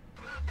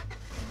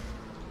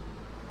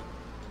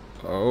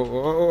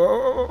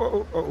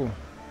 Oh.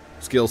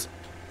 Skills.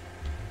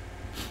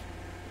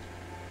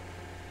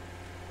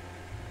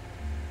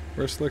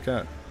 Where's Slick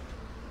at?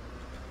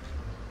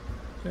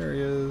 There he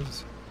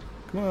is.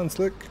 Come on,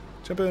 Slick.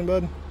 Jump in,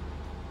 bud.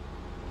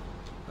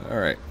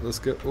 Alright, let's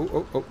go.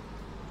 Oh.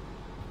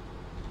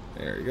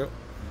 There you go.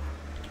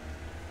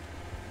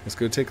 Let's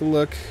go take a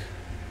look.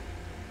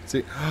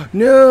 See.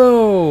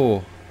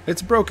 No!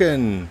 It's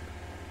broken!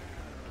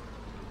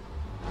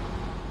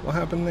 What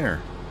happened there?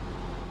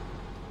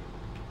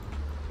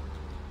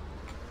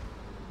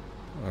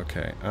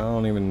 Okay, I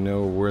don't even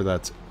know where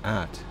that's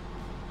at.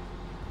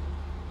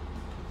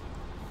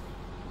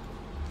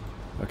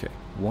 Okay,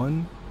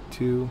 1,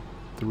 2,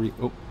 3.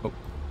 Oh.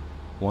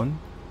 1,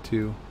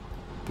 2,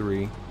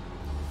 3,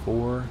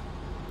 4,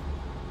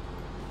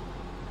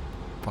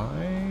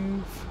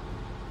 5.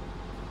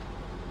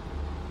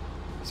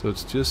 So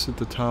it's just at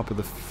the top of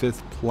the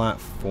 5th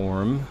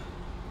platform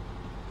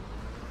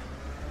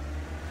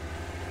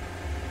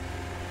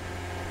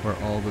where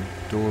all the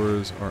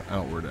doors are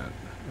outward at.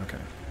 Okay.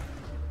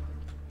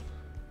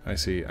 I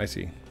see.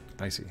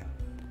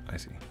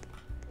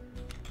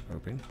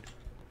 Open.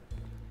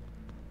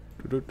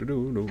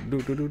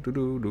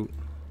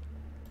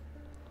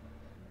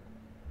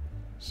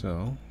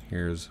 So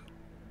here's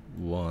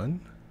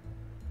one.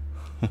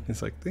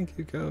 It's like, thank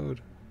you,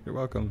 code. You're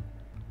welcome.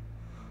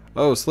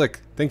 Oh,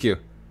 slick. Thank you.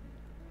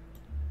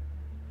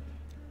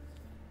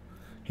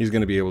 He's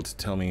going to be able to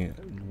tell me,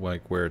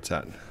 like, where it's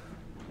at.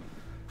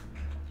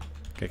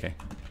 Okay.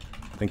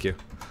 Thank you.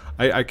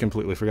 I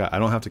completely forgot. I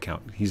don't have to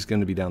count. He's going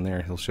to be down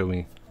there. He'll show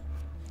me,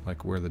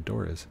 like, where the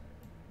door is.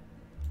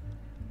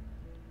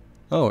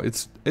 Oh,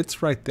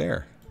 it's right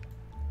there.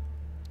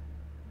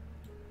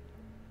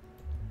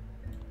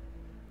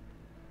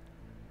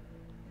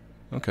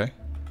 Okay.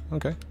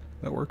 Okay.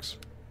 That works.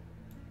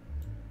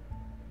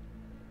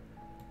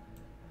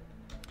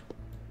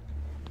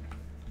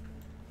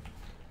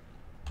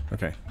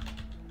 Okay.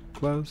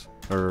 Close.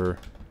 Or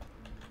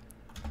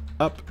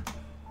up.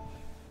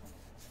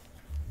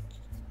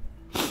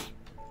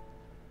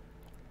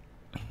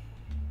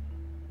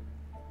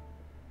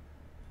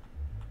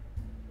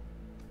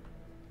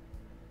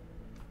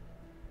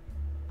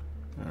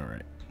 All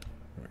right.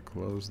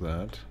 Close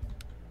that.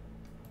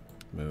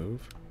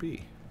 Move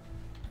B.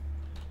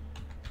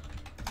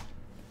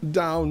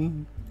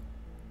 Down.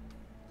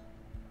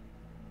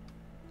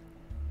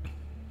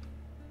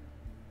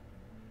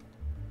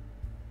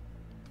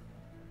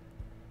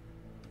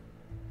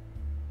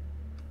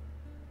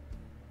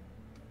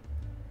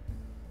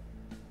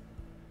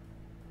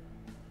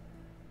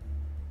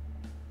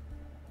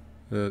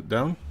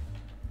 Down.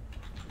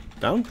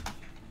 Down.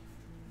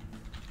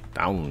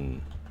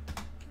 Down.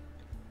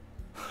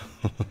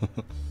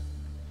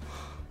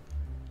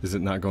 Is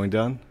it not going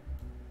down?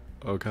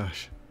 Oh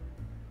gosh.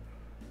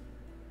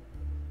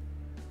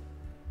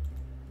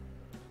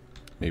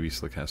 Maybe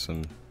Slick has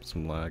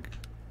some lag.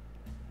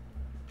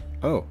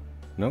 Oh,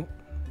 no.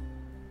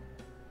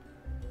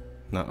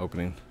 Not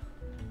opening.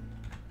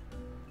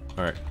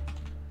 Alright.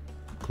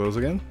 Close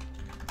again.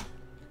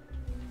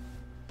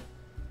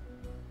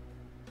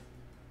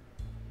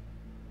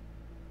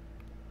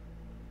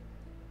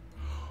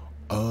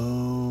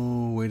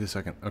 Oh, wait a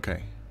second.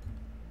 Okay.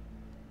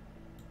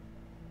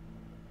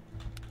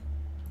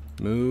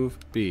 Move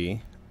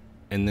B.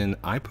 And then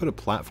I put a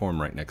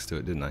platform right next to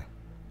it, didn't I?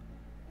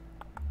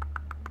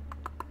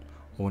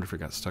 I wonder if it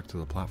got stuck to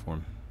the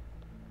platform.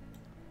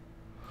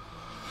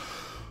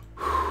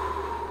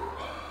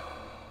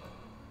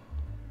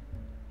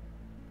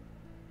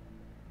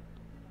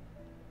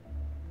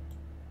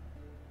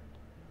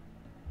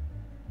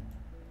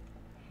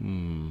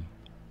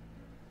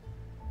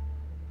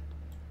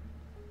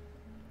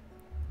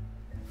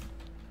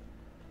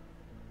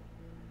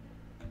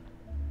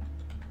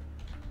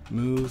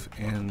 Move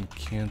and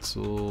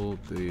cancel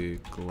the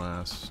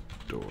glass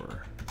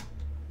door.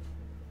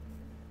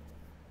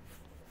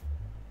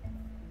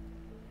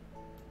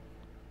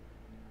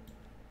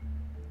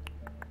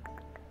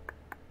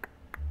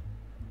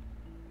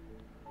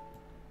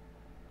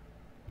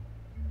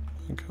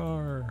 My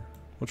car.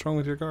 What's wrong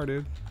with your car,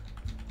 dude?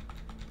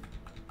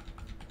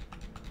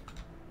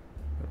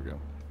 There we go.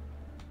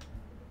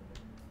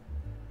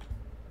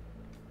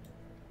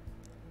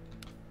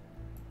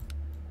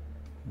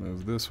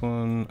 Move this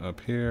one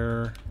up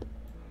here.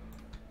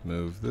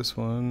 Move this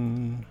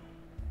one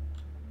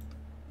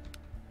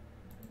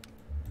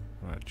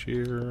right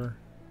here.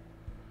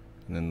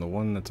 And then the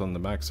one that's on the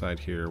back side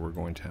here, we're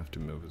going to have to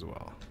move as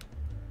well.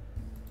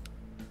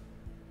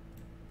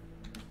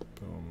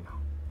 Boom.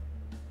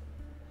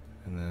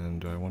 And then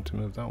do I want to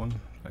move that one?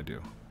 I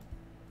do.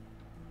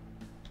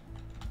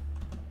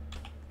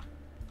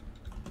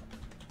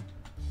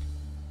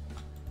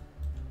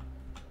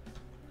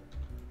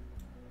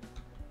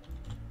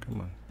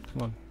 Come on,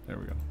 come on. There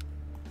we go.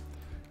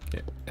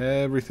 Get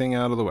everything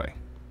out of the way.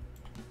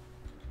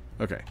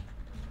 Okay.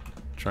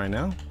 Try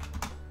now.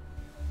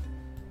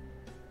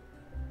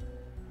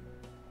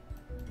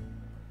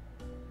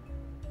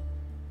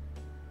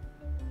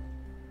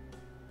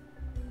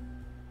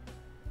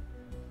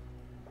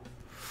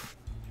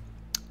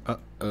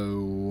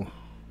 Uh-oh.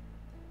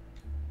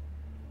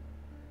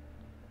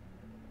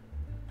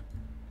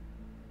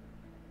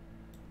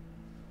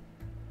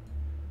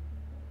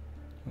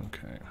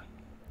 Okay.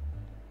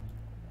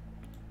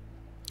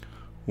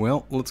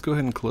 Well, let's go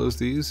ahead and close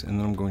these, and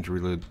then I'm going to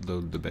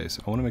reload the base.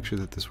 I want to make sure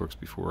that this works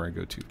before I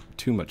go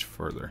too much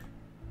further.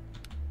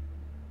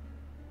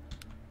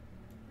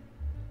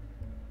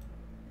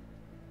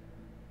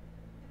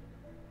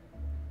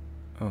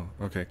 Oh,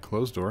 okay.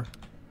 Close door.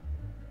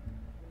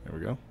 There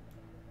we go.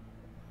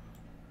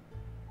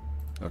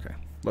 Okay,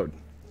 load.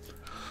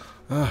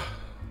 We'll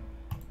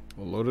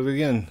load it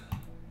again.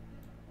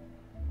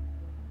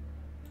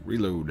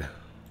 Reload.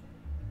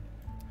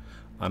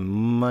 I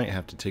might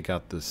have to take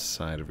out this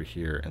side over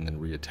here and then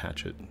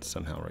reattach it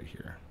somehow right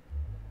here.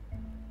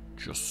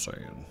 Just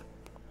saying.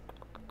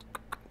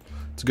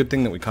 It's a good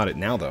thing that we caught it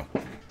now, though.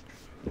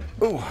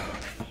 Oh.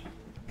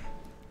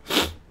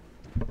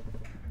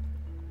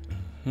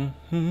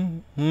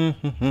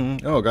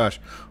 Oh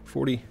gosh,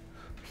 40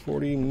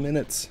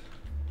 minutes.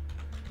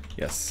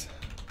 Yes,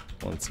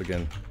 once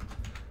again,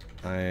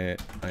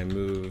 I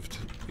moved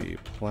the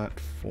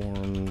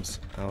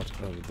platforms out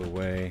of the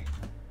way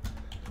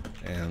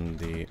and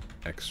the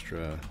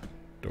extra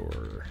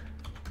door.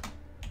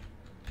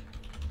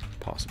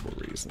 Possible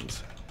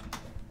reasons.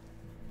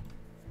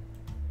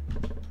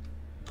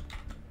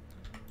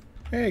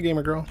 Hey,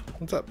 gamer girl,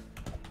 what's up?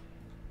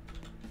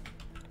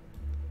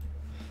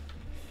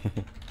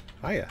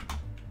 Hiya.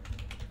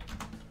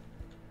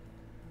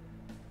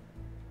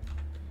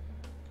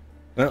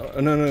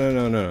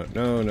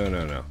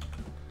 No.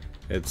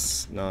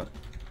 It's not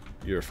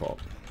your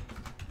fault.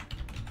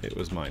 It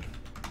was mine.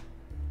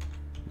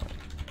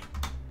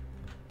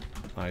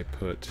 I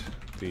put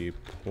the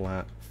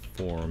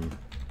platform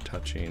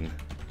touching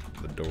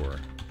the door.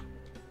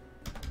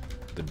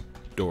 The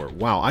door.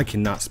 Wow, I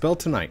cannot spell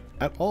tonight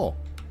at all.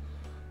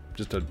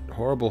 Just a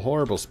horrible,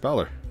 horrible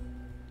speller.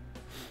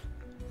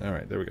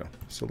 Alright, there we go.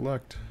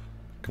 Select.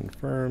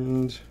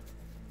 Confirmed.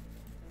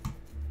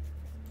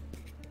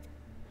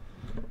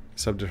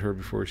 Subbed to her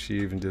before she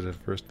even did her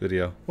first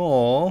video.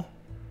 Aww.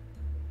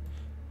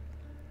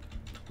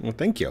 Well,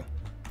 thank you.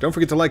 Don't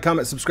forget to like,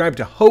 comment, subscribe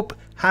to Hope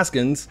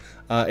Haskins,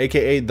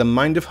 aka the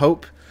Mind of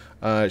Hope.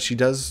 She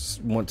does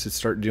want to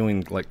start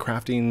doing like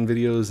crafting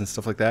videos and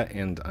stuff like that,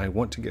 and I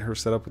want to get her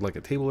set up with like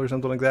a table or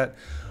something like that.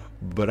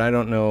 But I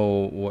don't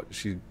know what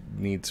she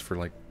needs for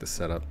like the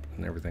setup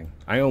and everything.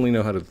 I only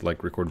know how to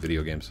like record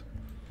video games.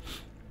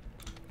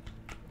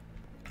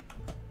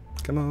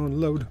 Come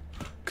on, load.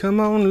 Come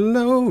on,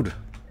 load.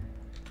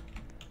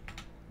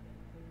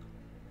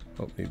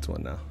 Oh, needs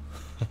one now.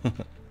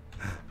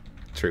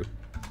 True.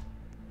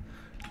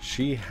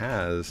 She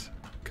has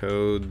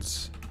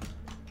Code's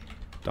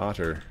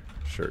daughter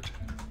shirt.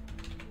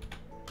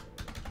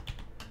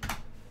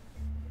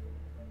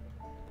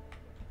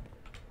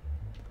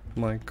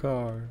 My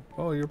car.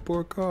 Oh, your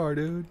poor car,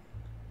 dude.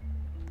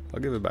 I'll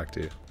give it back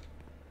to you.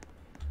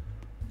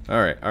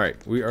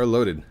 Alright. We are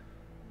loaded.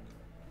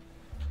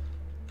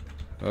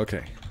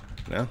 Okay.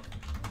 Now.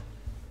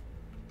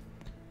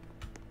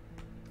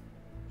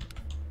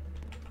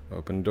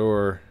 Open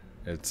door.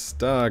 It's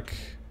stuck.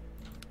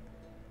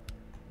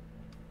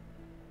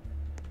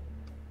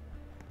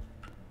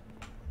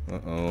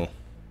 Uh-oh.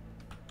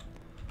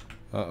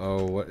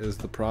 Uh-oh, what is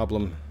the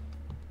problem?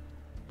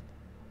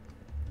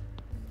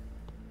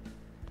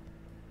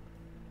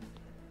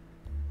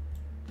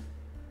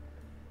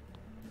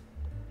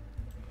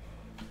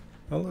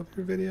 I love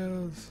your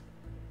videos.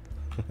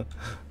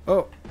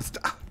 Oh,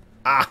 stop.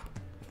 Ah.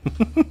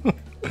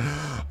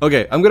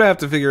 Okay, I'm gonna have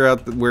to figure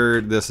out where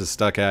this is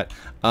stuck at.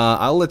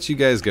 I'll let you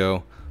guys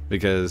go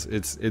because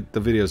the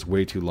video is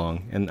way too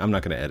long, and I'm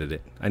not gonna edit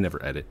it. I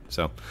never edit.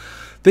 So,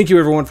 thank you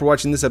everyone for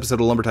watching this episode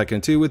of Lumber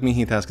Tycoon 2 with me,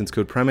 Heath Haskins,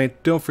 Code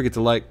Primate. Don't forget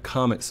to like,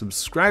 comment,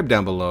 subscribe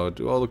down below.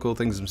 Do all the cool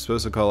things I'm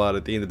supposed to call out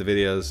at the end of the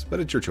videos,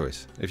 but it's your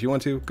choice. If you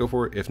want to, go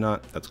for it. If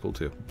not, that's cool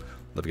too.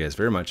 Love you guys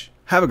very much.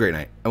 Have a great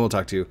night, and we'll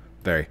talk to you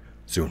very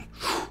soon.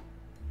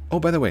 Oh,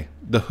 by the way,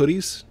 the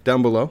hoodies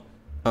down below,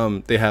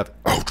 they have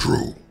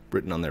outro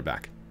written on their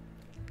back.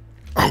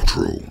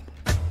 Outro.